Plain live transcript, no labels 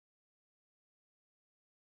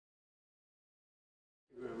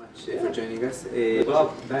Very much for joining us.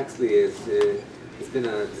 Bob Baxley has been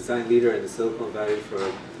a design leader in the Silicon Valley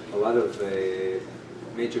for a lot of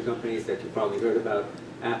major companies that you probably heard about: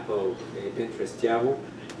 Apple, Pinterest, Yahoo,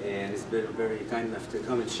 and he's been very kind enough to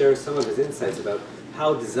come and share some of his insights about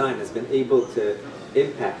how design has been able to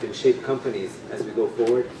impact and shape companies as we go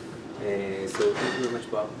forward. So thank you very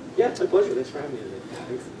much, Bob. Yeah, it's my pleasure. Thanks for having me.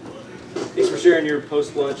 Thanks. Thanks for sharing your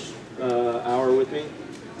post-lunch hour with me.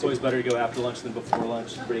 It's always better to go after lunch than before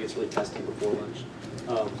lunch. Everybody gets really testy before lunch.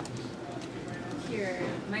 Your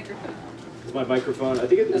microphone. Is my microphone, I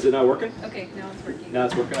think is it not working? Okay, now it's working. Now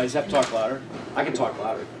it's working. I just have to talk louder. I can talk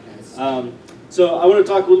louder. So I want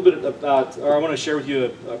to talk a little bit about, or I want to share with you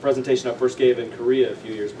a presentation I first gave in Korea a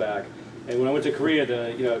few years back. And when I went to Korea,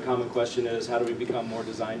 the common question is, how do we become more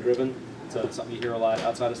design-driven? It's something you hear a lot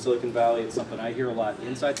outside of Silicon Valley. It's something I hear a lot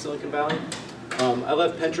inside Silicon Valley. I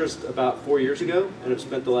left Pinterest about 4 years ago, and have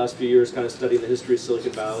spent the last few years kind of studying the history of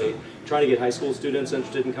Silicon Valley, trying to get high school students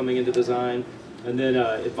interested in coming into design, and then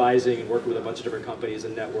advising and working with a bunch of different companies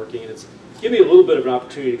and networking. And it's given me a little bit of an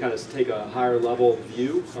opportunity to kind of take a higher level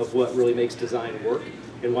view of what really makes design work,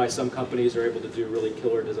 and why some companies are able to do really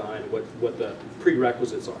killer design, what the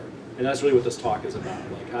prerequisites are. And that's really what this talk is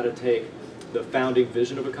about, like how to take the founding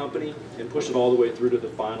vision of a company and push it all the way through to the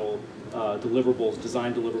final deliverables,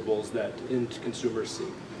 design deliverables that end consumers see.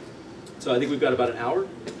 So I think we've got about an hour.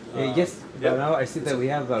 Yes, about an hour. I see that we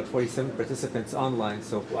have about 47 participants online,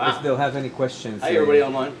 so wow. If they'll have any questions. Hi, everybody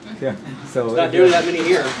online. Yeah, so it's not nearly that many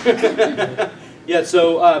here. Yeah,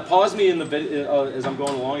 so pause me in the video as I'm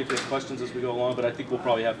going along if you have questions as we go along, but I think we'll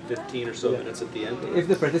probably have 15 or so minutes at the end. If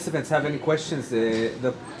the participants have any questions,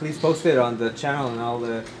 please post it on the channel and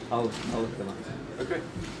I'll look them up. Okay.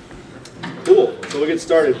 Cool. So we'll get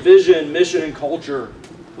started. Vision, mission, and culture.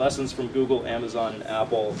 Lessons from Google, Amazon, and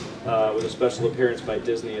Apple, with a special appearance by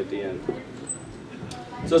Disney at the end.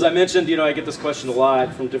 So as I mentioned, I get this question a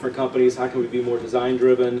lot from different companies. How can we be more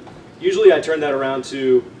design-driven? Usually I turn that around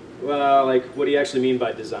to, well, like, what do you actually mean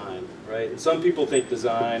by design, right? And some people think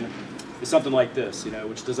design is something like this,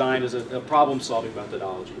 which design is a problem-solving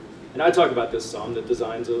methodology. And I talk about this some, that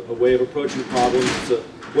design's a way of approaching problems. It's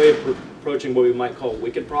a way of approaching what we might call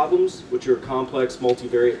wicked problems, which are complex,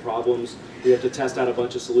 multivariate problems. We have to test out a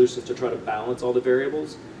bunch of solutions to try to balance all the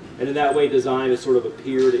variables. And in that way, design is sort of a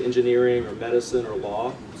peer to engineering or medicine or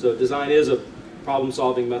law. So design is a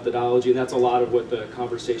problem-solving methodology, and that's a lot of what the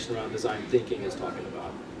conversation around design thinking is talking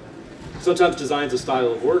about. Sometimes design's a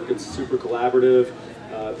style of work. It's super collaborative.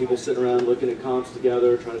 People sitting around looking at comps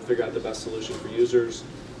together, trying to figure out the best solution for users.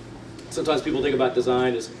 Sometimes people think about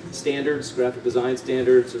design as standards, graphic design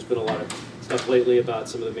standards. There's been a lot of stuff lately about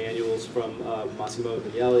some of the manuals from Massimo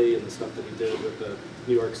Vignelli and the stuff that he did with the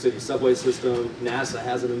New York City subway system. NASA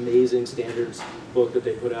has an amazing standards book that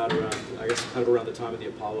they put out around, I guess, kind of around the time of the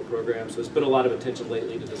Apollo program. So there's been a lot of attention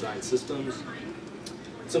lately to design systems.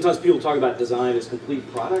 Sometimes people talk about design as complete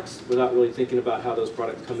products without really thinking about how those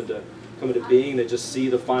products come into being. They just see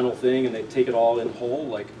the final thing and they take it all in whole.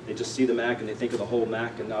 Like they just see the Mac and they think of the whole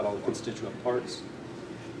Mac and not all the constituent parts.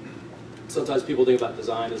 Sometimes people think about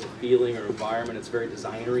design as a feeling or environment. It's very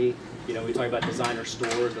designery. We talk about designer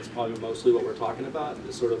stores. That's probably mostly what we're talking about.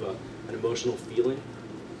 It's sort of an emotional feeling.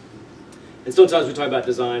 And sometimes we talk about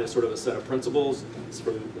design as sort of a set of principles. It's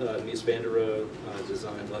from Mies van der Rohe,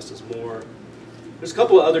 design less is more. There's a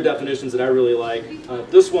couple of other definitions that I really like.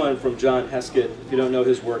 This one from John Heskett. If you don't know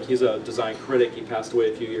his work, he's a design critic. He passed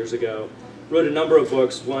away a few years ago. Wrote a number of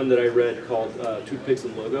books. One that I read called Toothpicks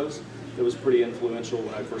and Logos. It was pretty influential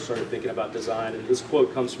when I first started thinking about design. And this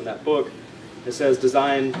quote comes from that book. It says,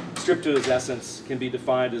 "Design, stripped to its essence, can be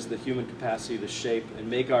defined as the human capacity to shape and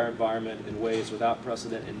make our environment in ways without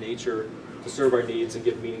precedent in nature to serve our needs and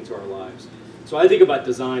give meaning to our lives." So I think about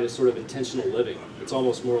design as sort of intentional living. It's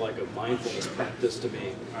almost more like a mindfulness practice to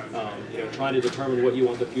me. Trying to determine what you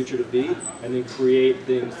want the future to be and then create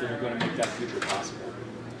things that are going to make that future possible.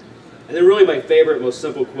 And then really my favorite, most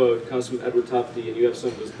simple quote comes from Edward Tufte, and you have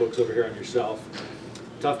some of his books over here on your shelf.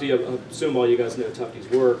 Tufte, I assume all you guys know Tufte's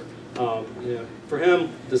work. For him,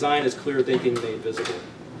 design is clear thinking made visible.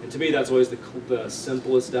 And to me, that's always the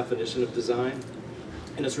simplest definition of design.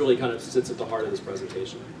 And it's really kind of sits at the heart of this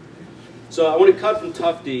presentation. So I want to cut from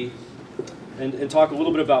Tufte and talk a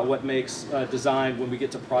little bit about what makes design, when we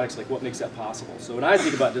get to products, like what makes that possible. So when I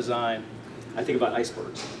think about design, I think about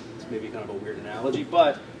icebergs. It's maybe kind of a weird analogy,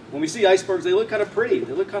 but when we see icebergs, they look kind of pretty.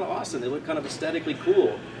 They look kind of awesome. They look kind of aesthetically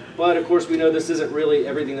cool. But of course, we know this isn't really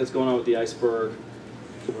everything that's going on with the iceberg.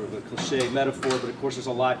 Sort of a cliche metaphor, but of course there's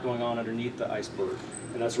a lot going on underneath the iceberg.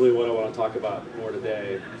 And that's really what I want to talk about more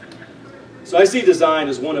today. So I see design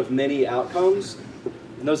as one of many outcomes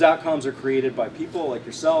And those outcomes are created by people like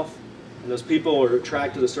yourself, and those people are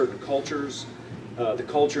attracted to certain cultures. The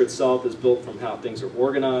culture itself is built from how things are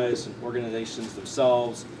organized, and organizations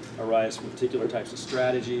themselves arise from particular types of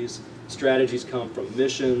strategies. Strategies come from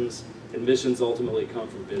missions, and missions ultimately come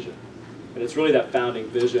from vision. And it's really that founding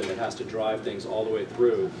vision that has to drive things all the way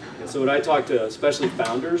through. And so when I talk to especially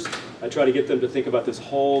founders, I try to get them to think about this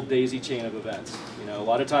whole daisy chain of events. You know, a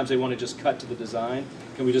lot of times they want to just cut to the design.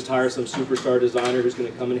 Can we just hire some superstar designer who's going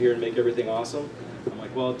to come in here and make everything awesome? I'm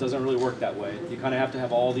like, well, it doesn't really work that way. You kind of have to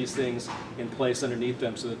have all these things in place underneath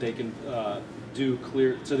them so that they can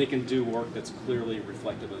do work that's clearly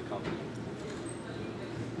reflective of the company.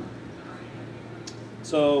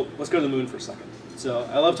 So let's go to the moon for a second. So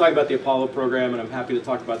I love talking about the Apollo program, and I'm happy to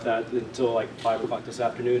talk about that until like 5 o'clock this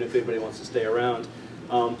afternoon if anybody wants to stay around.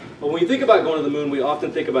 But when you think about going to the moon, we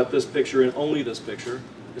often think about this picture and only this picture.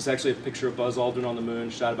 It's actually a picture of Buzz Aldrin on the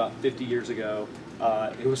moon, shot about 50 years ago.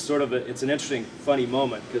 It was sort of it's an interesting, funny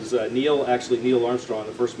moment because Neil Armstrong,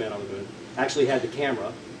 the first man on the moon, actually had the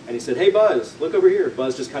camera, and he said, "Hey Buzz, look over here."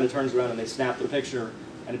 Buzz just kind of turns around and they snap the picture,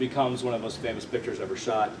 and it becomes one of the most famous pictures ever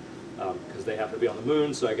shot. Because they happen to be on the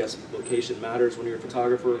moon, so I guess location matters when you're a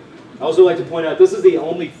photographer. I also like to point out this is the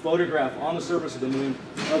only photograph on the surface of the moon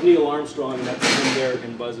of Neil Armstrong, and that's him there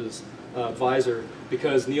in Buzz's visor,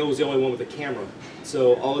 because Neil was the only one with a camera.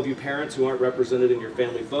 So all of you parents who aren't represented in your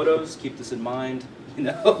family photos, keep this in mind. You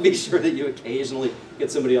know, be sure that you occasionally get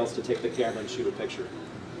somebody else to take the camera and shoot a picture.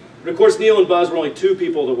 But of course, Neil and Buzz were only 2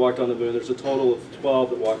 people that walked on the moon. There's a total of 12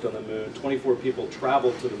 that walked on the moon. 24 people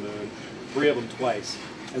traveled to the moon, 3 of them twice.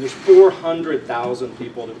 And there's 400,000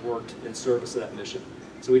 people that worked in service of that mission.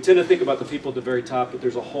 So we tend to think about the people at the very top, but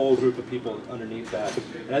there's a whole group of people underneath that.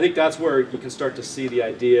 And I think that's where you can start to see the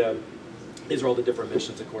idea. These are all the different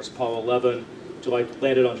missions, of course. Apollo 11,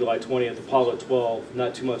 landed on July 20th. Apollo 12,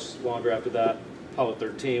 not too much longer after that. Apollo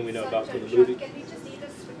 13, we know about from the movie. Can we just either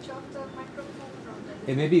switch off the microphone from the...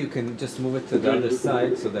 And maybe you can just move it to the other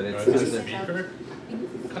side so that it's... Is it a speaker?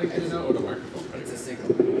 Cutting in and out, or the microphone cutting? It's a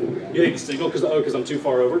signal. You think it's signal because I'm too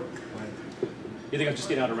far over? You think I'm just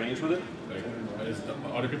getting out of range with it? Is the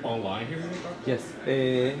other people online here? Yes.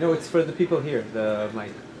 No, it's for the people here, the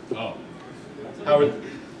mic. Oh. How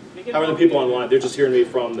are the people online? They're just hearing me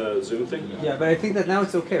from the Zoom thing? Yeah, but I think that now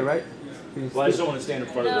it's okay, right? Well, I just don't want to stand in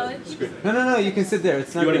front of the screen. No, you can sit there.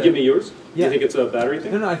 It's not. You want to give me yours? Yeah. You think it's a battery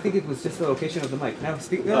thing? No, I think it was just the location of the mic. Now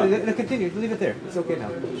speak. No, continue. Leave it there. It's okay now.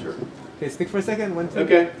 Sure. Okay, speak for a second. 1, 2.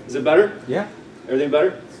 Okay. Is it better? Yeah. Everything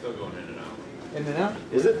better? It's still going in and out. In and out.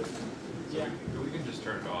 Is it? Yeah. We can just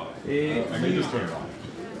turn it off. I can just turn it off.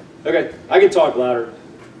 Okay. I can talk louder.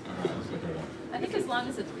 Let's go turn it off. I think as long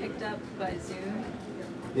as it's picked up by Zoom,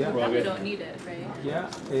 Yeah. we probably don't need it, right? Yeah.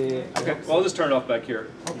 Okay. Well, I'll just turn it off back here.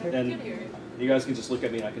 Okay. And Good hear it. you guys can just look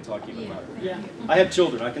at me and I can talk even Yeah. louder. Yeah. I have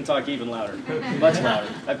children. I can talk even louder. Much louder.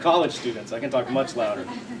 I have college students. I can talk much louder.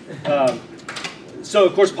 So,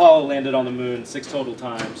 of course, Apollo landed on the moon 6 total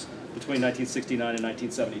times between 1969 and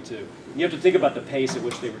 1972. You have to think about the pace at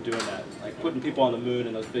which they were doing that. Like putting people on the moon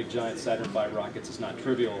in those big giant Saturn V rockets is not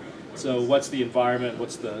trivial. So what's the environment?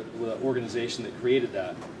 What's the organization that created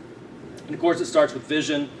that? And of course, it starts with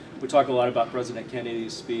vision. We talk a lot about President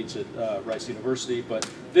Kennedy's speech at Rice University, but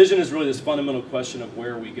vision is really this fundamental question of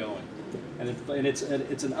where are we going? And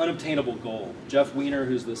it's an unobtainable goal. Jeff Weiner,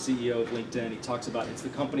 who's the CEO of LinkedIn, he talks about it's the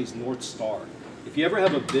company's North Star. If you ever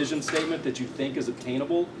have a vision statement that you think is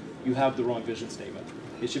obtainable, you have the wrong vision statement.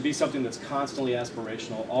 It should be something that's constantly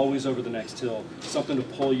aspirational, always over the next hill, something to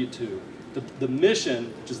pull you to. The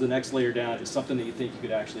mission, which is the next layer down, is something that you think you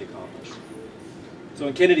could actually accomplish. So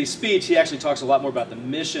in Kennedy's speech, he actually talks a lot more about the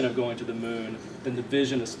mission of going to the moon than the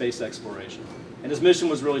vision of space exploration. And his mission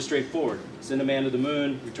was really straightforward. Send a man to the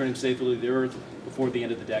moon, return him safely to the Earth before the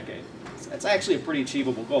end of the decade. That's actually a pretty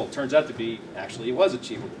achievable goal. It turns out to be, actually, it was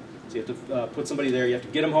achievable. So you have to put somebody there, you have to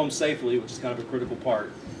get them home safely, which is kind of a critical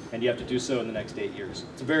part, and you have to do so in the next 8 years.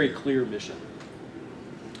 It's a very clear mission.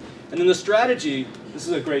 And then the strategy, this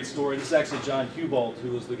is a great story. This is actually John Hubalt,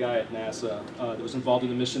 who was the guy at NASA that was involved in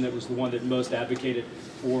the mission that was the one that most advocated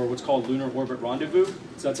for what's called lunar orbit rendezvous.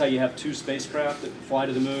 So that's how you have 2 spacecraft that fly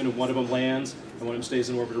to the moon, and one of them lands, and one of them stays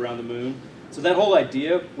in orbit around the moon. So that whole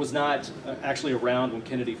idea was not actually around when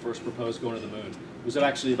Kennedy first proposed going to the moon. It was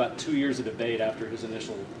actually about 2 years of debate after his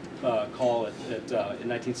initial call in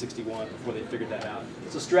 1961 before they figured that out.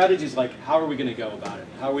 So strategies like, how are we going to go about it?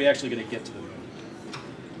 How are we actually going to get to the moon?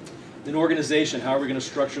 An organization, how are we going to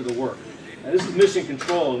structure the work? Now, this is mission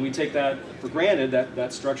control, and we take that for granted that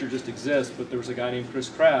that structure just exists, but there was a guy named Chris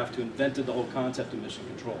Kraft who invented the whole concept of mission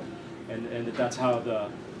control. and that's how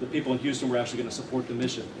the people in Houston were actually going to support the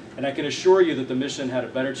mission. And I can assure you that the mission had a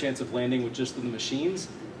better chance of landing with just the machines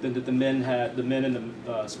than that the men in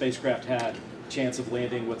the spacecraft had a chance of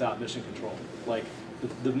landing without mission control. Like,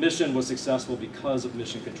 the mission was successful because of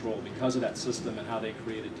mission control, because of that system and how they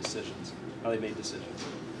created decisions, how they made decisions.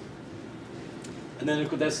 And then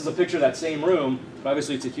this is a picture of that same room, but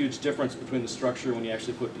obviously it's a huge difference between the structure when you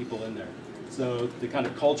actually put people in there. So the kind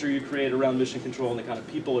of culture you create around mission control and the kind of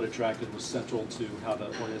people it attracted was central to how the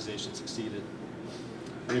organization succeeded.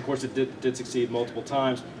 And of course it did succeed multiple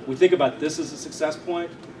times. We think about this as a success point.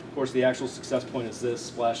 Of course the actual success point is this,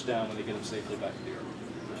 splashdown when they get them safely back to the Earth.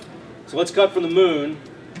 So let's cut from the moon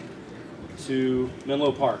to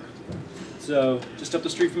Menlo Park. So just up the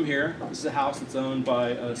street from here, this is a house that's owned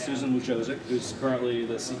by Susan Wojcicki, who's currently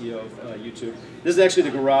the CEO of YouTube. This is actually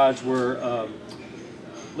the garage where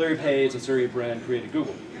Larry Page and Sergey Brin created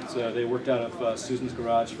Google. So they worked out of Susan's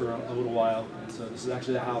garage for a little while. And so this is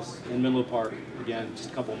actually the house in Menlo Park, again,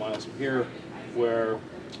 just a couple of miles from here, where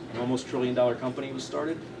an almost $1 trillion company was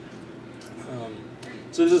started.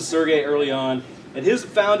 So this is Sergey early on. And his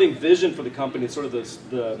founding vision for the company, sort of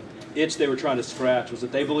the itch they were trying to scratch, was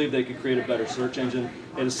that they believed they could create a better search engine.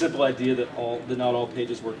 They had a simple idea that not all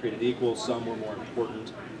pages were created equal, some were more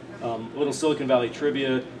important. A little Silicon Valley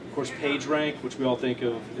trivia, of course PageRank, which we all think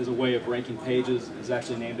of as a way of ranking pages, is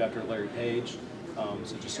actually named after Larry Page.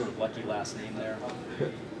 So just sort of lucky last name there.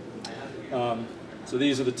 So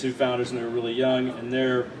these are the two founders, and they were really young, and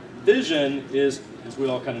their vision is, as we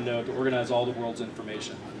all kind of know, to organize all the world's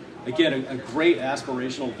information. Again, a great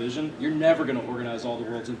aspirational vision. You're never going to organize all the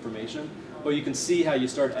world's information, but you can see how you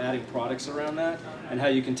start adding products around that and how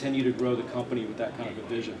you continue to grow the company with that kind of a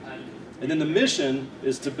vision. And then the mission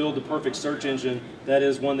is to build the perfect search engine that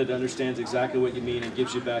is one that understands exactly what you mean and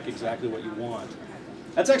gives you back exactly what you want.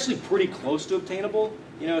 That's actually pretty close to obtainable.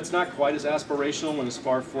 You know, it's not quite as aspirational and as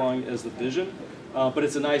far-flung as the vision, but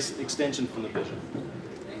it's a nice extension from the vision.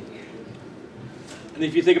 And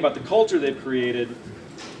if you think about the culture they've created,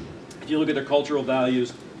 if you look at their cultural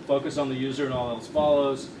values, focus on the user and all else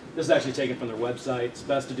follows. This is actually taken from their website. It's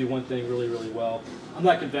best to do one thing really, really well. I'm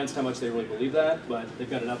not convinced how much they really believe that, but they've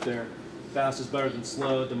got it up there. Fast is better than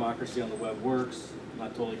slow. Democracy on the web works. I'm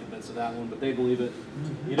not totally convinced of that one, but they believe it.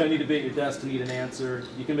 You don't need to be at your desk to need an answer.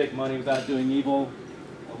 You can make money without doing evil.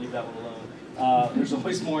 I'll leave that one alone. There's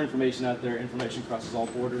always more information out there. Information crosses all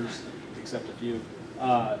borders, except a few.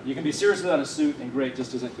 You can be serious without a suit, and great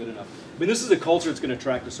just isn't good enough. I mean, this is a culture that's going to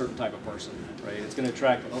attract a certain type of person, right? It's going to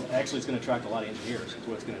attract, actually it's going to attract a lot of engineers. That's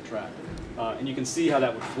what it's going to attract. And you can see how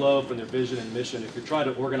that would flow from their vision and mission. If you're trying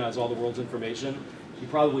to organize all the world's information, you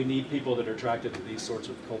probably need people that are attracted to these sorts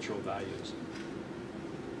of cultural values.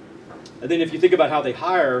 And then if you think about how they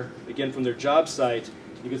hire, again from their job site,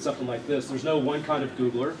 you get something like this. There's no one kind of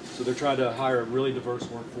Googler, so they're trying to hire a really diverse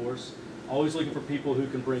workforce. Always looking for people who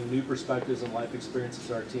can bring new perspectives and life experiences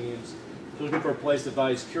to our teams. They're looking for a place that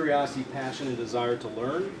values curiosity, passion, and desire to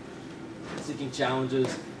learn. Seeking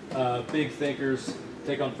challenges, big thinkers,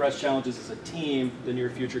 take on fresh challenges as a team, the near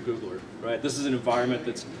future Googler, right? This is an environment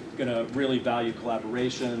that's going to really value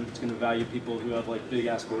collaboration. It's going to value people who have like big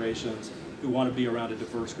aspirations, who want to be around a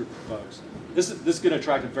diverse group of folks. This is going to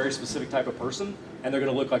attract a very specific type of person, and they're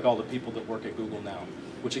going to look like all the people that work at Google now,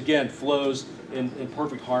 which again flows in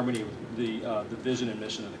perfect harmony with the vision and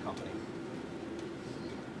mission of the company.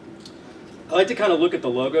 I like to kind of look at the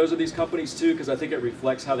logos of these companies too, because I think it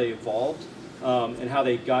reflects how they evolved and how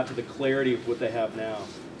they got to the clarity of what they have now.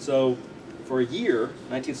 So for a year,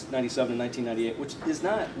 1997 and 1998, which is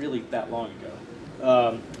not really that long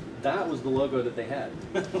ago, that was the logo that they had,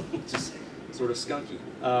 which is sort of skunky.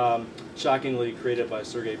 Shockingly created by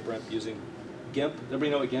Sergey Brin using GIMP. Does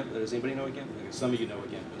everybody know what GIMP is? Does anybody know what GIMP is? Some of you know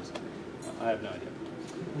what GIMP is. I have no idea.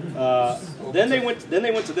 Then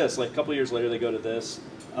they went to this. Like a couple of years later, they go to this.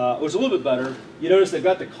 It was a little bit better. You notice they've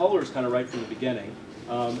got the colors kind of right from the beginning,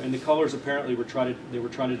 and the colors apparently were trying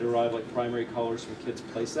to derive like primary colors from kids'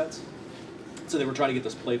 play sets. So they were trying to get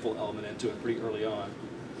this playful element into it pretty early on.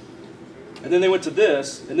 And then they went to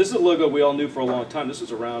this, and this is a logo we all knew for a long time. This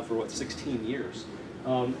was around for what, 16 years.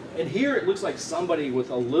 And here it looks like somebody with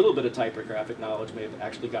a little bit of typographic knowledge may have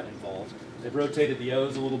actually gotten involved. They've rotated the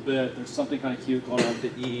O's a little bit. There's something kind of cute going on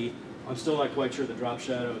with the E. I'm still not quite sure the drop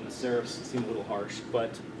shadow and the serifs seem a little harsh,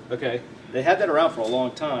 but okay. They had that around for a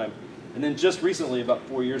long time. And then just recently, about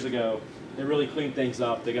 4 years ago, they really cleaned things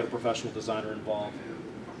up. They got a professional designer involved.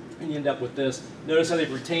 And you end up with this. Notice how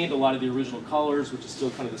they've retained a lot of the original colors, which is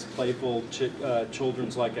still kind of this playful,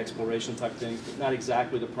 children's-like exploration type things, but not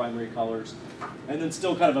exactly the primary colors. And then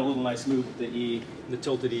still kind of a little nice move with the E. The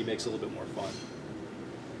tilted E makes it a little bit more fun.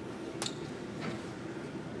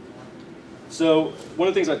 So one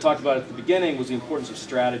of the things I talked about at the beginning was the importance of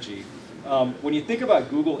strategy. When you think about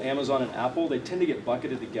Google, Amazon, and Apple, they tend to get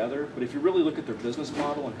bucketed together. But if you really look at their business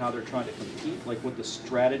model and how they're trying to compete, like what the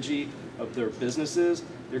strategy of their business is,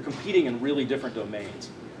 they're competing in really different domains.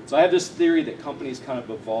 So I have this theory that companies kind of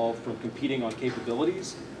evolve from competing on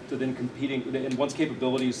capabilities to then competing, and once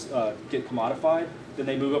capabilities get commodified, then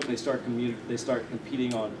they move up and they start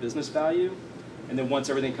competing on business value. And then once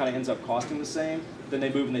everything kind of ends up costing the same, then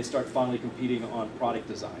they move and they start finally competing on product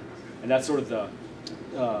design. And that's sort of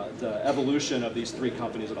the evolution of these three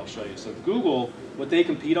companies that I'll show you. So Google, what they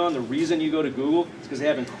compete on, the reason you go to Google is because they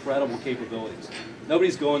have incredible capabilities.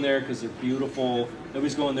 Nobody's going there because they're beautiful.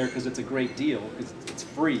 Nobody's going there because it's a great deal, because it's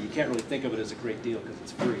free. You can't really think of it as a great deal because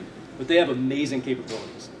it's free. But they have amazing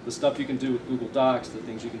capabilities. The stuff you can do with Google Docs, the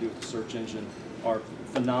things you can do with the search engine are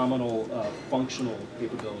phenomenal functional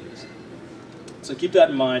capabilities. So keep that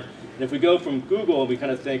in mind. And if we go from Google, we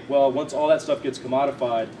kind of think, well, once all that stuff gets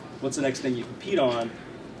commodified, what's the next thing you compete on?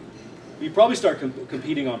 You probably start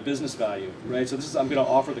competing on business value, right? So this is, I'm going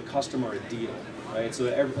to offer the customer a deal, right? So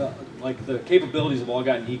like the capabilities have all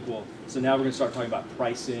gotten equal. So now we're going to start talking about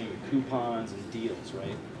pricing, coupons, and deals,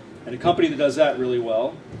 right? And a company that does that really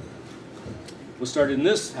well was started in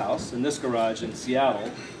this house, in this garage in Seattle,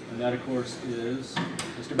 and that, of course, is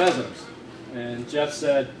Mr. Bezos. And Jeff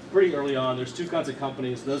said pretty early on, there's two kinds of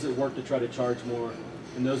companies, those that work to try to charge more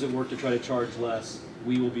and those that work to try to charge less.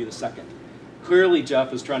 We will be the second. Clearly,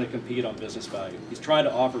 Jeff is trying to compete on business value. He's trying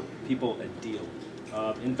to offer people a deal.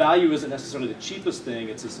 And value isn't necessarily the cheapest thing,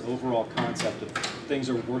 it's this overall concept of things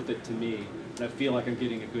are worth it to me, and I feel like I'm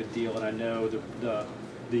getting a good deal, and I know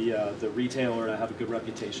the retailer, and I have a good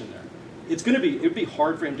reputation there. It would be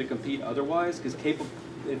hard for him to compete otherwise, because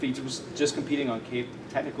if he was just competing on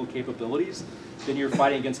technical capabilities, then you're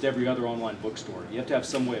fighting against every other online bookstore. You have to have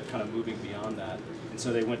some way of kind of moving beyond that, and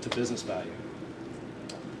so they went to business value.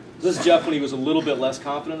 This is Jeff when he was a little bit less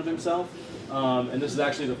confident of himself, and this is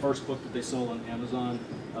actually the first book that they sold on Amazon.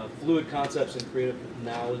 Fluid Concepts and Creative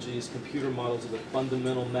Analogies, Computer Models of the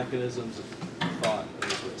Fundamental Mechanisms of Thought,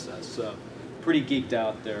 is what it says. So pretty geeked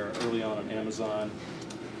out there early on Amazon.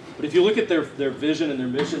 But if you look at their vision and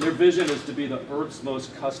their vision is to be the Earth's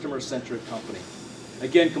most customer-centric company.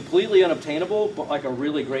 Again, completely unobtainable, but like a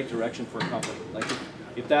really great direction for a company. Like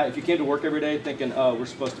if you came to work every day thinking, oh, we're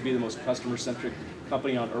supposed to be the most customer-centric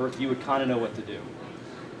company on Earth, you would kind of know what to do.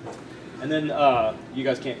 And then, you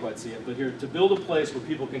guys can't quite see it, but here, to build a place where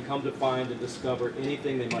people can come to find and discover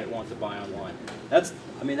anything they might want to buy online. That's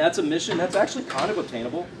a mission that's actually kind of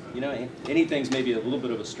obtainable. You know, anything's maybe a little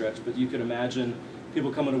bit of a stretch, but you could imagine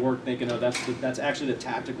people coming to work thinking, oh, that's actually the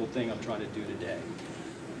tactical thing I'm trying to do today.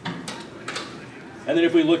 And then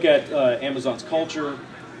if we look at Amazon's culture,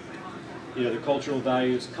 you know, the cultural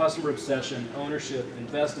values, customer obsession, ownership,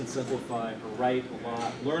 invest and simplify, write a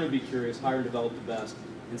lot, learn and be curious, hire and develop the best,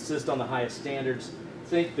 insist on the highest standards,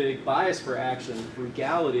 think big, bias for action,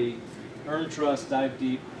 frugality, earn trust, dive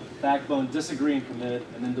deep, backbone, disagree and commit,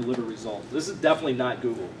 and then deliver results. This is definitely not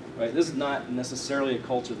Google, right? This is not necessarily a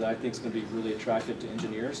culture that I think is going to be really attractive to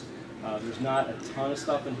engineers. There's not a ton of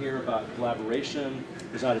stuff in here about collaboration.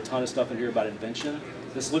 There's not a ton of stuff in here about invention.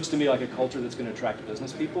 This looks to me like a culture that's going to attract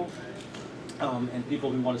business people and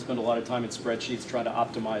people who want to spend a lot of time in spreadsheets trying to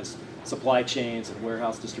optimize supply chains and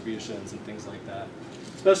warehouse distributions and things like that.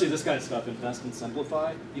 Especially this kind of stuff, invest and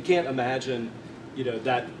simplify. You can't imagine, you know,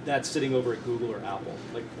 that's sitting over at Google or Apple.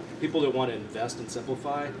 Like people that want to invest and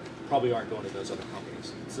simplify probably aren't going to those other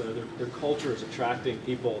companies. So their culture is attracting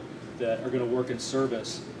people that are going to work in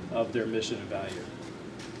service of their mission and value.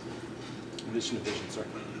 Mission and vision, sorry.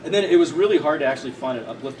 And then it was really hard to actually find an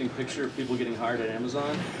uplifting picture of people getting hired at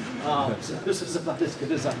Amazon. So this is about as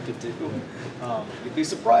good as I could do. You'd be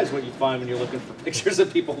surprised what you find when you're looking for pictures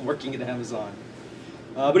of people working at Amazon.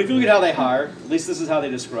 But if you look at how they hire, at least this is how they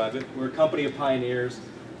describe it. We're a company of pioneers,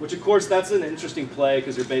 which of course that's an interesting play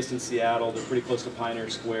because they're based in Seattle. They're pretty close to Pioneer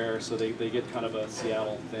Square, so they get kind of a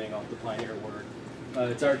Seattle thing off the pioneer word.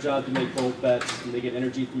 It's our job to make bold bets, and they get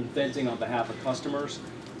energy from inventing on behalf of customers.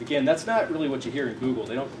 Again, that's not really what you hear in Google.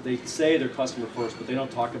 They say they're customer first, but they don't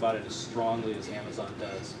talk about it as strongly as Amazon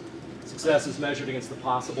does. Success is measured against the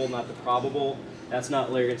possible, not the probable. That's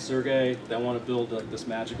not Larry and Sergey. They want to build like this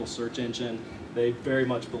magical search engine. They very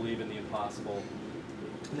much believe in the impossible.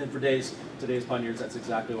 And then for today's pioneers, that's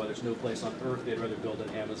exactly why there's no place on earth they'd rather build than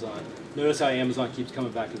Amazon. Notice how Amazon keeps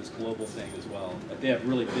coming back to this global thing as well. Like they have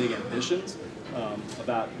really big ambitions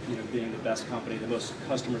about being the best company, the most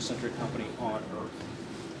customer-centric company on earth.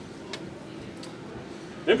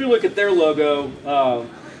 And if you look at their logo,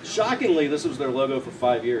 shockingly, this was their logo for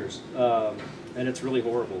 5 years, and it's really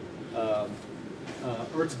horrible.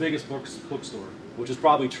 Earth's biggest bookstore, which is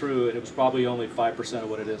probably true, and it was probably only 5% of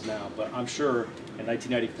what it is now. But I'm sure in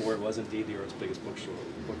 1994 it was indeed the Earth's biggest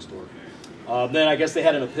bookstore. Then I guess they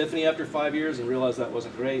had an epiphany after 5 years and realized that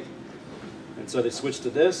wasn't great. And so they switched to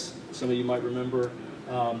this. Some of you might remember.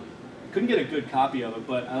 Couldn't get a good copy of it,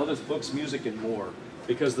 but I love this Books, Music, and More,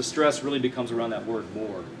 because the stress really becomes around that word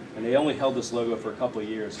more. And they only held this logo for a couple of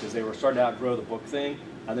years because they were starting to outgrow the book thing,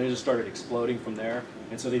 and then it just started exploding from there.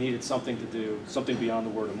 And so they needed something to do, something beyond the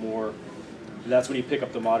word of more. And that's when you pick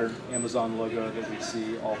up the modern Amazon logo that we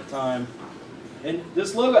see all the time. And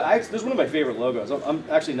this logo, this is one of my favorite logos. I'm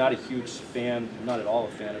actually not a huge fan, not at all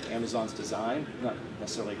a fan of Amazon's design. I'm not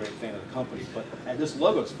necessarily a great fan of the company, but this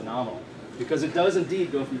logo is phenomenal because it does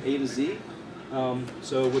indeed go from A to Z,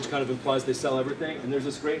 which kind of implies they sell everything. And there's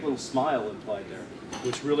this great little smile implied there,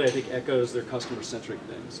 which really I think echoes their customer-centric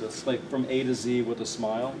thing. So it's like from A to Z with a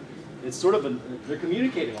smile. It's sort of they're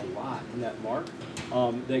communicating a lot in that mark.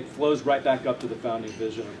 That flows right back up to the founding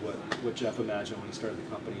vision of what Jeff imagined when he started the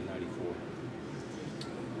company in '94.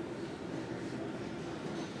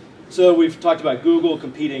 So we've talked about Google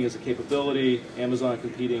competing as a capability, Amazon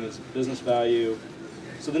competing as business value.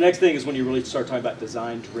 So the next thing is when you really start talking about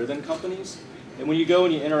design-driven companies. And when you go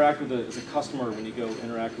and you interact with as a customer, when you go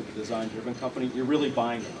interact with a design-driven company, you're really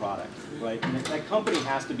buying the product, right? And that company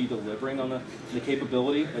has to be delivering on the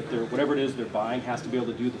capability, like whatever it is they're buying has to be able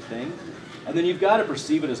to do the thing. And then you've got to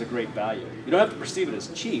perceive it as a great value. You don't have to perceive it as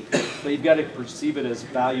cheap, but you've got to perceive it as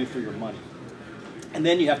value for your money. And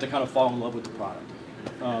then you have to kind of fall in love with the product.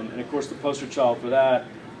 And of course the poster child for that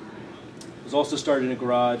was also started in a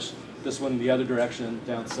garage. This one the other direction,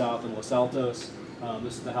 down south in Los Altos.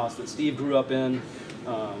 This is the house that Steve grew up in,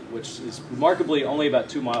 which is remarkably only about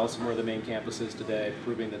 2 miles from where the main campus is today,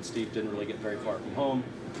 proving that Steve didn't really get very far from home.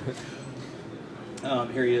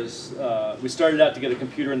 Here he is. We started out to get a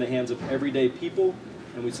computer in the hands of everyday people,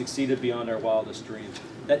 and we succeeded beyond our wildest dreams.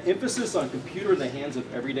 That emphasis on computer in the hands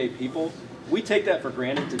of everyday people, we take that for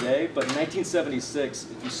granted today, but in 1976,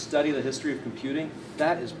 if you study the history of computing,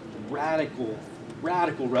 that is radical,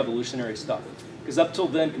 revolutionary stuff. Because up till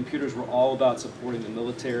then, computers were all about supporting the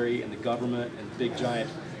military and the government and big giant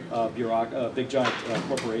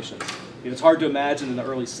corporations. It's hard to imagine in the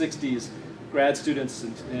early 60s, grad students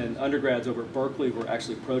and undergrads over at Berkeley were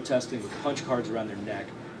actually protesting with punch cards around their neck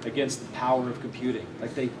against the power of computing.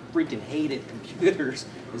 Like they freaking hated computers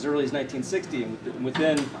as early as 1960, and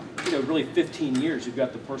within really 15 years, you've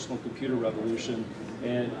got the personal computer revolution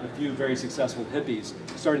and a few very successful hippies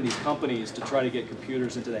starting these companies to try to get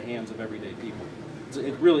computers into the hands of everyday people.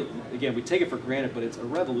 It really, again, we take it for granted, but it's a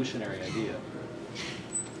revolutionary idea.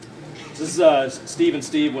 This is Steve and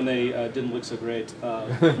Steve when they didn't look so great.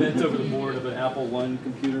 Bent over the board of an Apple I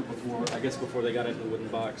computer before they got into the wooden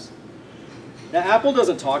box. Now, Apple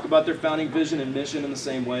doesn't talk about their founding vision and mission in the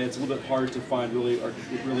same way. It's a little bit hard to find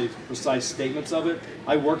really precise statements of it.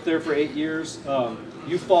 I worked there for 8 years.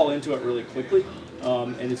 You fall into it really quickly,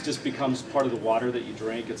 and it just becomes part of the water that you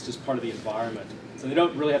drink. It's just part of the environment. So they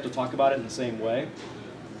don't really have to talk about it in the same way.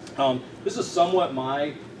 This is somewhat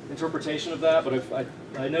my interpretation of that, but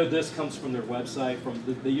I know this comes from their website.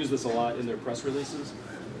 They use this a lot in their press releases.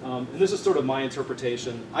 And this is sort of my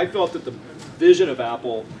interpretation. I felt that the vision of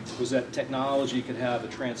Apple was that technology could have a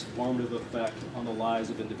transformative effect on the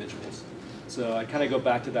lives of individuals. So I kind of go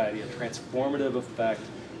back to that idea, transformative effect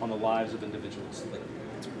on the lives of individuals. Like,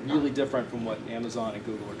 it's really different from what Amazon and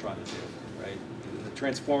Google are trying to do, right? The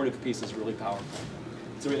transformative piece is really powerful.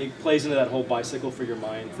 So it plays into that whole bicycle for your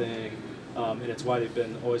mind thing, and it's why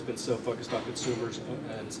they've always been so focused on consumers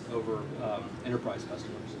and over enterprise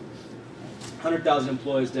customers. 100,000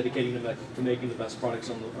 employees dedicating to making the best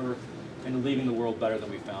products on the earth and leaving the world better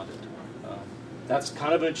than we found it. That's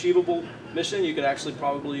kind of an achievable mission. You could actually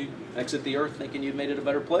probably exit the earth thinking you've made it a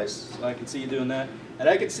better place. So I can see you doing that. And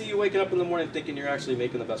I can see you waking up in the morning thinking you're actually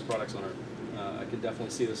making the best products on earth. I can definitely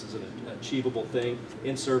see this as an achievable thing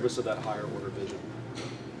in service of that higher order vision.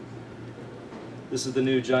 This is the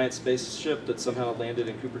new giant spaceship that somehow landed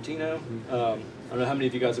in Cupertino. I don't know how many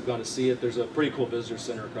of you guys have gone to see it. There's a pretty cool visitor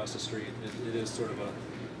center across the street. It is sort of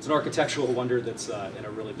it's an architectural wonder that's in a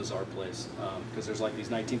really bizarre place because there's like these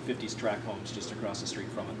 1950s track homes just across the street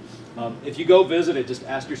from it. If you go visit it, just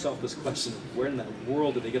ask yourself this question: where in the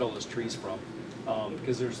world did they get all those trees from?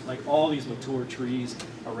 Because there's like all these mature trees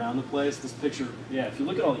around the place. This picture, yeah, if you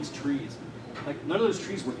look at all these trees, like none of those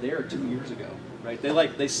trees were there 2 years ago. Right?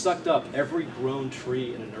 They sucked up every grown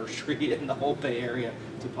tree in a nursery in the whole Bay Area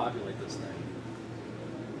to populate this thing.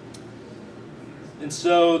 And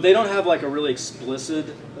so they don't have like a really explicit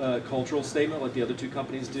cultural statement like the other two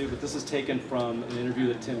companies do, but this is taken from an interview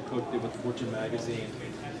that Tim Cook did with Fortune magazine.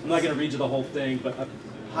 I'm not going to read you the whole thing, but I've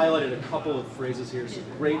highlighted a couple of phrases here. Some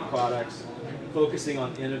great products, focusing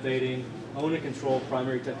on innovating, own and control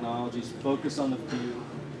primary technologies, focus on the few,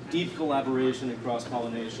 deep collaboration and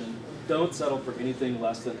cross-pollination, don't settle for anything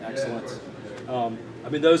less than excellence. I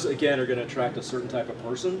mean, those, again, are going to attract a certain type of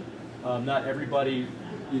person. Not everybody,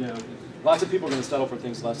 lots of people are going to settle for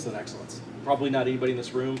things less than excellence. Probably not anybody in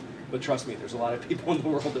this room, but trust me, there's a lot of people in the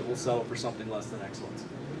world that will settle for something less than excellence.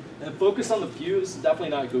 And focus on the few is definitely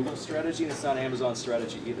not Google's strategy, and it's not Amazon's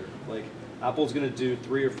strategy either. Like, Apple's going to do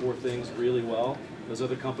 3 or 4 things really well. Those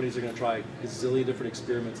other companies are going to try a zillion different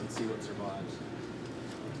experiments and see what survives.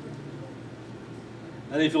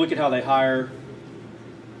 And then if you look at how they hire,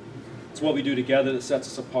 it's what we do together that sets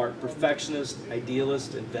us apart. Perfectionists,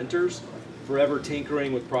 idealists, inventors, forever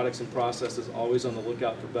tinkering with products and processes, always on the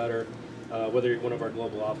lookout for better. Whether you're one of our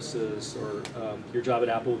global offices or your job at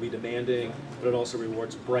Apple will be demanding, but it also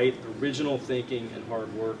rewards bright, original thinking and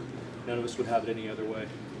hard work. None of us would have it any other way.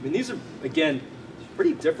 I mean, these are, again,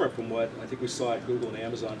 pretty different from what I think we saw at Google and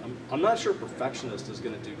Amazon. I'm not sure a perfectionist is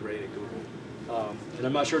going to do great at Google. And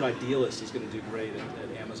I'm not sure an idealist is going to do great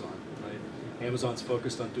at Amazon. Right? Amazon's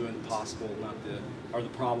focused on doing the possible, or the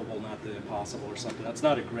probable, not the impossible or something. That's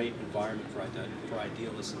not a great environment for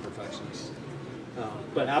idealists and perfectionists.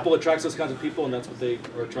 But Apple attracts those kinds of people, and that's what they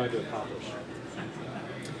are trying to accomplish.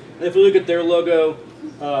 And if we look at their logo,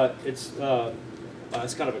 it's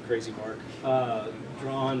kind of a crazy mark.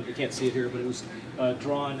 Drawn, you can't see it here, but it was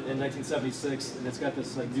drawn in 1976, and it's got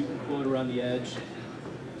this like Newton quote around the edge.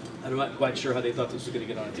 I'm not quite sure how they thought this was going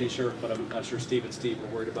to get on a t-shirt, but I'm not sure Steve and Steve were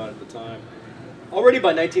worried about it at the time. Already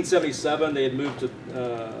by 1977, they had moved to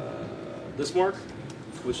this mark,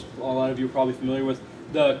 which a lot of you are probably familiar with.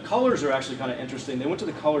 The colors are actually kind of interesting. They went to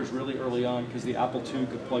the colors really early on because the Apple II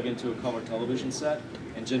could plug into a color television set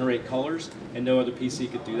and generate colors, and no other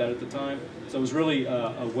PC could do that at the time. So it was really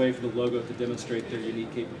a way for the logo to demonstrate their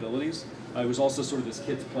unique capabilities. It was also sort of this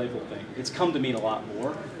kid's playful thing. It's come to mean a lot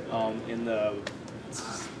more in the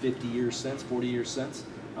 50 years since, 40 years since.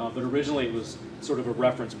 But originally it was sort of a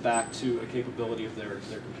reference back to a capability of their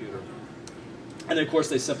computer. And then of course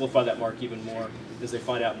they simplify that mark even more as they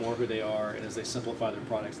find out more who they are, and as they simplify their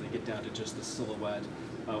products, they get down to just the silhouette,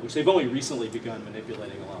 which they've only recently begun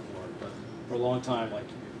manipulating a lot more. But for a long time, like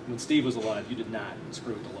when Steve was alive, you did not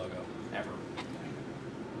screw with the logo, ever.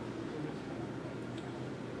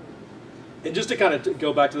 And just to kind of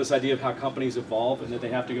go back to this idea of how companies evolve and that they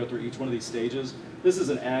have to go through each one of these stages, this is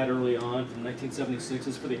an ad early on from 1976.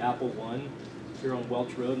 It's for the Apple I here on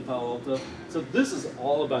Welch Road in Palo Alto. So this is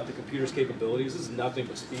all about the computer's capabilities. This is nothing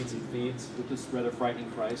but speeds and feeds with this rather frightening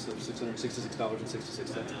price of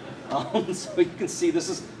 $666.66. So you can see this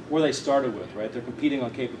is where they started with, right? They're competing on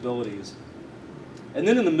capabilities. And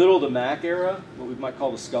then in the middle of the Mac era, what we might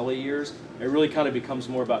call the Scully years, it really kind of becomes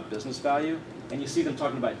more about business value. And you see them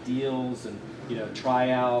talking about deals and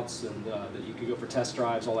tryouts and that you could go for test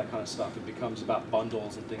drives, all that kind of stuff. It becomes about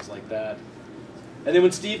bundles and things like that. And then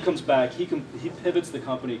when Steve comes back, he pivots the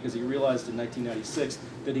company because he realized in 1996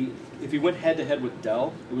 that if he went head-to-head with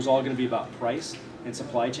Dell, it was all going to be about price and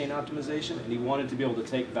supply chain optimization, and he wanted to be able to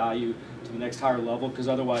take value to the next higher level because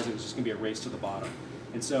otherwise it was just going to be a race to the bottom.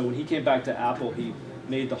 And so when he came back to Apple, he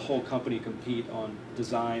made the whole company compete on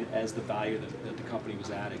design as the value that the company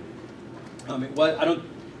was adding. I don't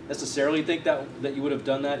necessarily think that you would have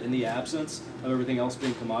done that in the absence of everything else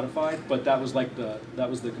being commodified, but that was like the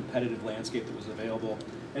competitive landscape that was available.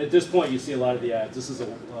 And at this point, you see a lot of the ads. This is from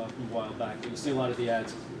a while back, but you see a lot of the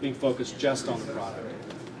ads being focused just on the product.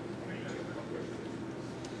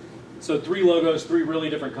 So 3 logos, 3 really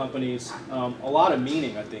different companies. A lot of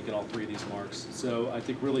meaning, I think, in all 3 of these marks. So I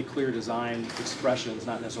think really clear design expressions,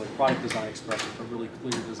 not necessarily product design expressions, but really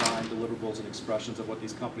clear design deliverables and expressions of what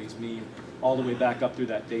these companies mean, all the way back up through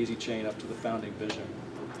that daisy chain up to the founding vision.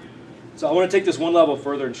 So I want to take this one level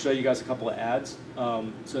further and show you guys a couple of ads.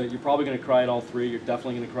 So you're probably going to cry at all 3. You're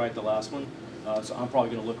definitely going to cry at the last one. So I'm probably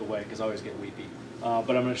going to look away because I always get weepy.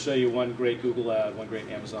 But I'm going to show you one great Google ad, one great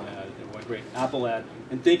Amazon ad, and one great Apple ad.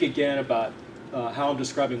 And think again about how I'm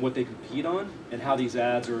describing what they compete on and how these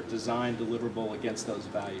ads are designed, deliverable against those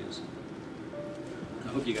values. I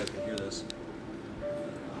hope you guys can hear this.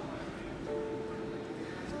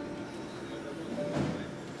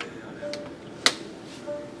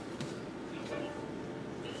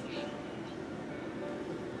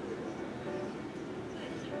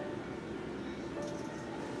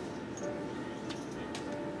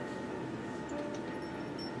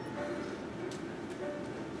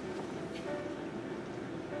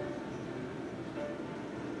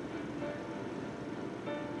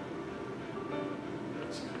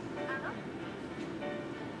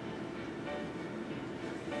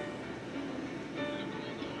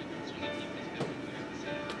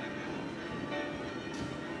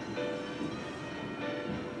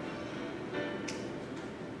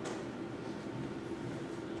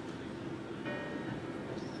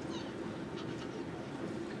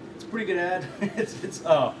 pretty good ad. It's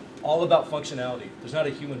all about functionality. There's not a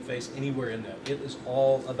human face anywhere in there. It is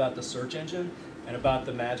all about the search engine and about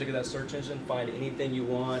the magic of that search engine. Find anything you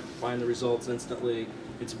want, find the results instantly.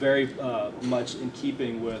 It's very much in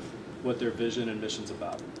keeping with what their vision and mission's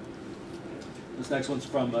about. This next one's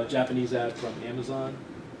from a Japanese ad from Amazon.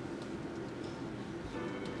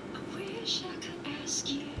 I wish I could ask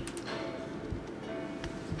you,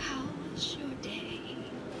 how was your day?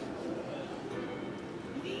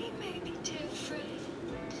 We may be different,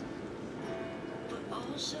 but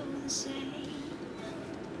also the same.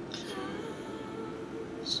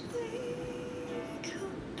 Close we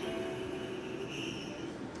could be,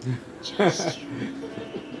 just you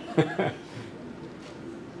and me.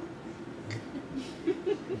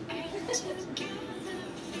 And together.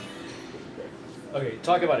 Okay,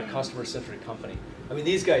 talk about a customer-centric company. I mean,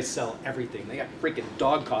 these guys sell everything. They got freaking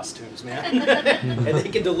dog costumes, man. And they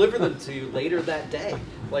can deliver them to you later that day.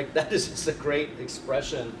 Like, that is just a great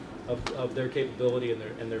expression of their capability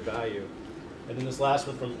and their value. And then this last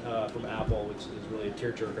one from Apple, which is really a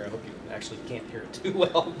tearjerker. I hope you actually can't hear it too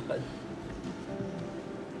well. But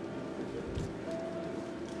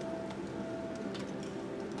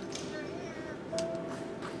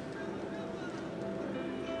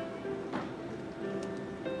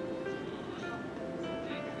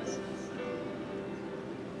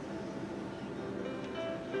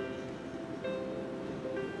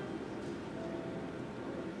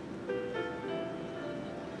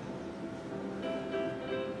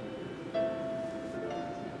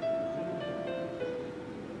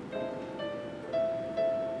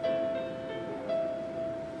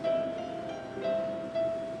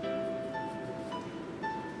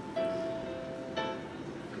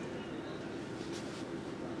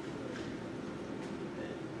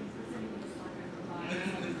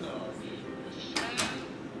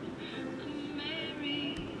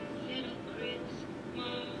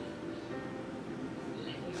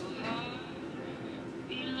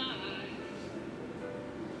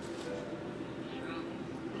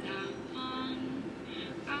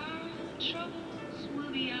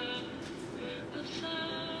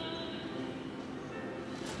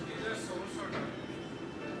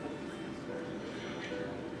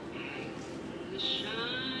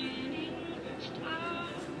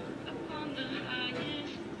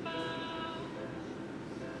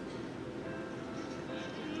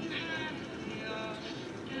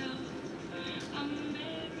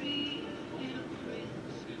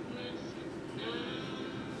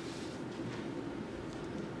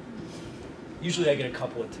usually I get a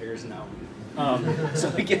couple of tears now. So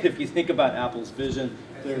again, if you think about Apple's vision,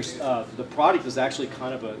 there's the product is actually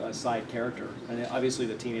kind of a side character. And obviously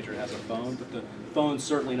the teenager has a phone, but the phone's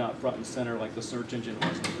certainly not front and center like the search engine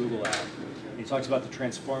was in the Google app. And he talks about the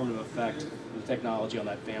transformative effect of the technology on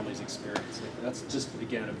that family's experience. That's just,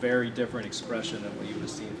 again, a very different expression than what you would have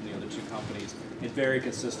seen from the other two companies, and very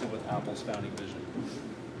consistent with Apple's founding vision.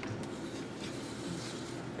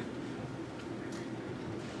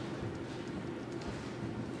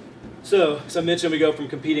 So, as I mentioned, we go from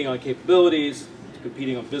competing on capabilities to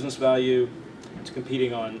competing on business value to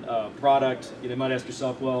competing on product. You might ask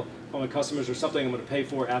yourself, well, if I'm a customer, is there something I'm going to pay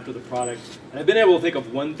for after the product? And I've been able to think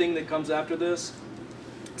of one thing that comes after this.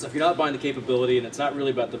 So if you're not buying the capability and it's not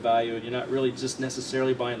really about the value and you're not really just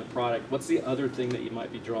necessarily buying the product, what's the other thing that you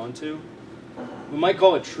might be drawn to? We might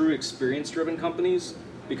call it true experience-driven companies,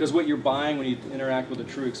 because what you're buying when you interact with a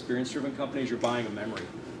true experience-driven company is you're buying a memory.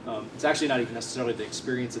 It's actually not even necessarily the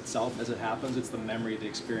experience itself as it happens, it's the memory of the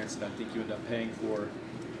experience that I think you end up paying for.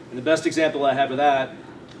 And the best example I have of that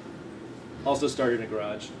also started in a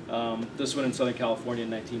garage. This one in Southern California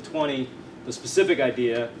in 1920. The specific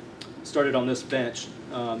idea started on this bench.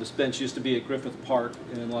 This bench used to be at Griffith Park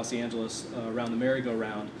in Los Angeles around the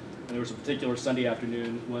merry-go-round. And there was a particular Sunday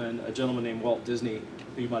afternoon when a gentleman named Walt Disney,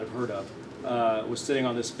 who you might have heard of, was sitting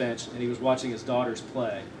on this bench and he was watching his daughters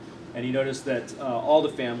play. And he noticed that all the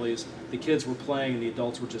families, the kids were playing and the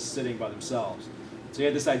adults were just sitting by themselves. So he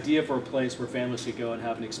had this idea for a place where families could go and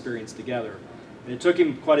have an experience together. And it took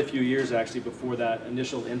him quite a few years actually before that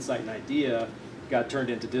initial insight and idea got turned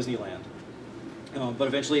into Disneyland. But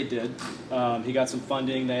eventually it did. He got some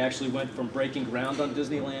funding. They actually went from breaking ground on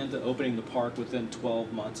Disneyland to opening the park within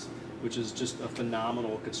 12 months, which is just a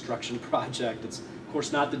phenomenal construction project. It's, of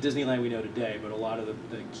course, not the Disneyland we know today, but a lot of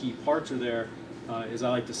the key parts are there. As I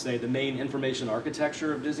like to say, the main information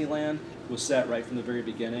architecture of Disneyland was set right from the very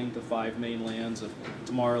beginning. The 5 main lands of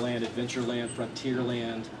Tomorrowland, Adventureland,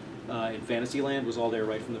 Frontierland, and Fantasyland was all there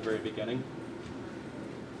right from the very beginning.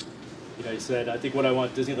 You know, he said, I think what I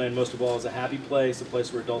want Disneyland most of all is a happy place, a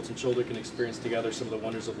place where adults and children can experience together some of the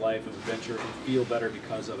wonders of life and adventure and feel better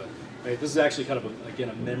because of it. Right? This is actually kind of, again,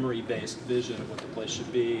 a memory-based vision of what the place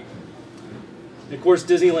should be. And of course,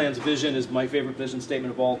 Disneyland's vision is my favorite vision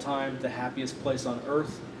statement of all time, the happiest place on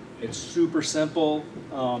earth. It's super simple,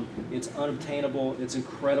 it's unobtainable, it's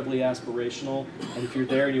incredibly aspirational, and if you're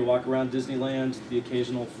there and you walk around Disneyland, the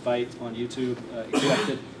occasional fight on YouTube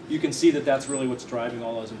accepted, you can see that that's really what's driving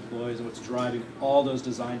all those employees and what's driving all those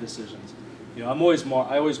design decisions. You know,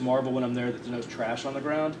 I always marvel when I'm there that there's no trash on the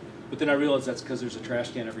ground, but then I realize that's because there's a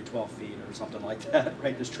trash can every 12 feet or something like that,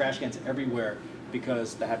 right? There's trash cans everywhere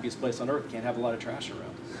because the happiest place on earth can't have a lot of trash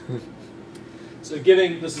around. So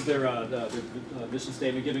this is their mission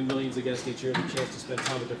statement, giving millions of guests each year the chance to spend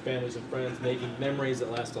time with their families and friends, making memories that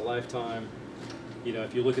last a lifetime. You know,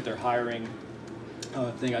 if you look at their hiring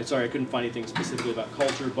thing, I couldn't find anything specifically about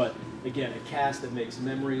culture, but again, a cast that makes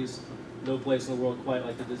memories. No place in the world quite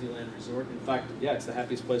like the Disneyland Resort. In fact, yeah, it's the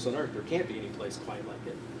happiest place on earth. There can't be any place quite like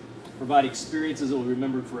it. Provide experiences that will be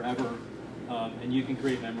remembered forever. And you can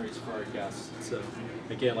create memories for our guests. So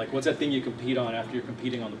again, like what's that thing you compete on after you're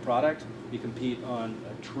competing on the product? You compete on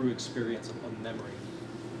a true experience of memory.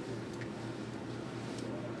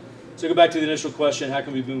 So go back to the initial question, how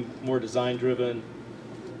can we be more design driven?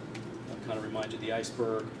 I'll kind of remind you of the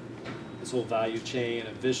iceberg, this whole value chain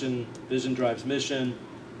of vision. Vision drives mission,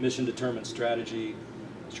 mission determines strategy,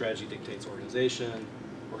 strategy dictates organization,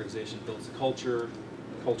 organization builds a culture,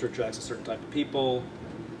 culture attracts a certain type of people,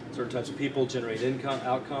 certain types of people generate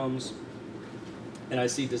outcomes, and I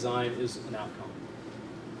see design is an outcome.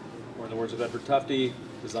 Or in the words of Edward Tufte,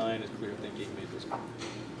 design is clear thinking made visible.